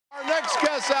Wiig's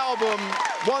Guess album,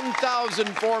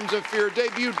 1,000 Forms of Fear,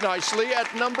 debuted nicely at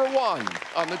 #1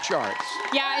 on the charts.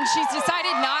 Yeah, and she's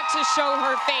decided not to show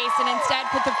her face and instead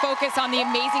put the focus on the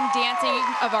amazing dancing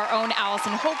of our own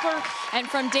Allison Holker and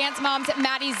from Dance Moms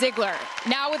Maddie Ziegler.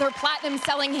 Now with her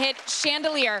platinum-selling hit,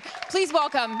 Chandelier, please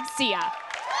welcome Sia.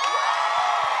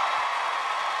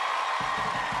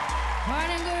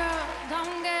 Party girl,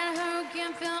 don't get hurt,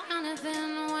 can't feel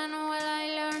anything. When will I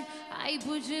learn? I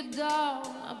push it down,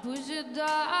 I push it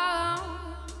down.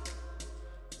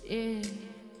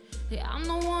 Yeah, I'm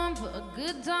the one for a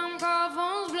good time, call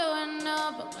phones blowing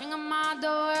up. I'm ringing my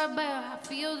doorbell, I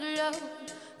feel the love,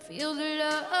 feel the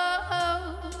love.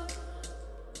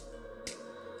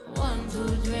 1,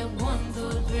 2, 3, 1,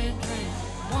 2, 3, drink.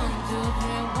 1, 2,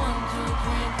 3, 1, 2,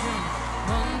 3, drink.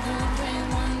 1, 2, 3,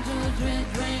 1, 2, 3,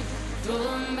 drink.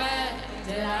 Going back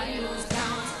till I lose count.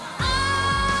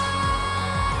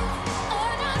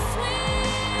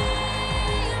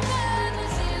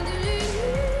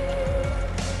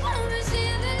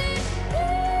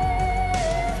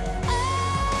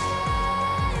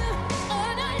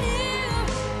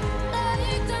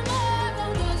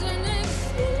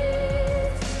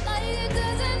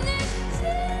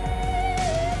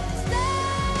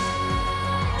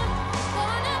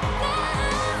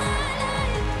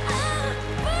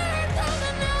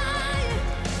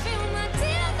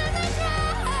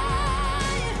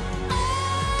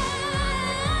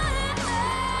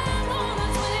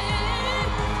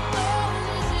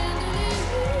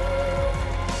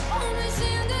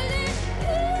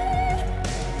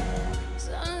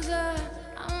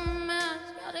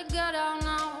 Get out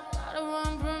now, gotta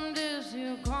run from this.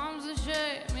 Here comes the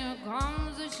shame, here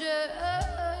comes the shame.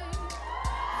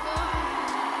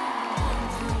 1,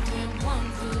 2, 3, 1,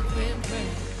 2, 3, drink.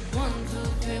 1, 2,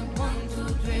 3, 1, 2,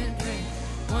 3, drink.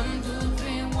 1, 2,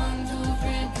 3, 1, 2,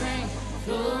 3, drink.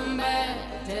 Going back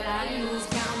till I lose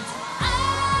count.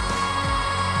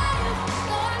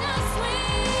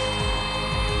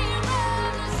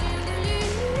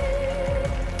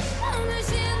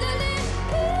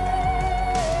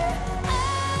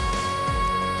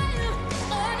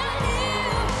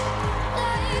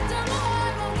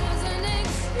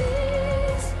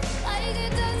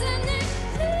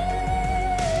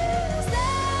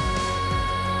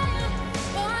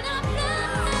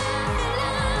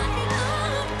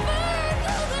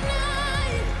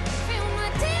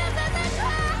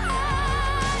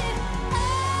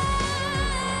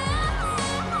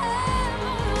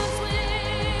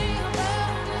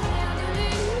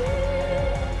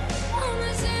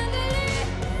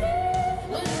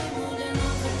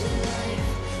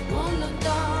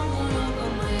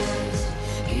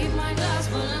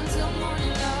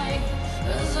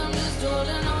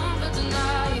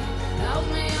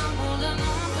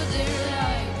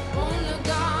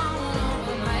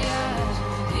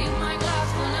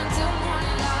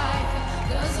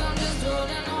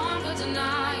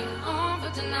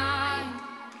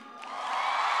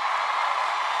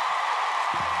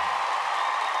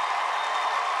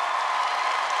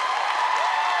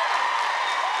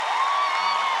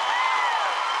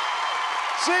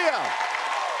 Sia,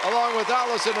 along with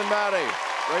Allison and Maddie.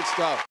 Great stuff.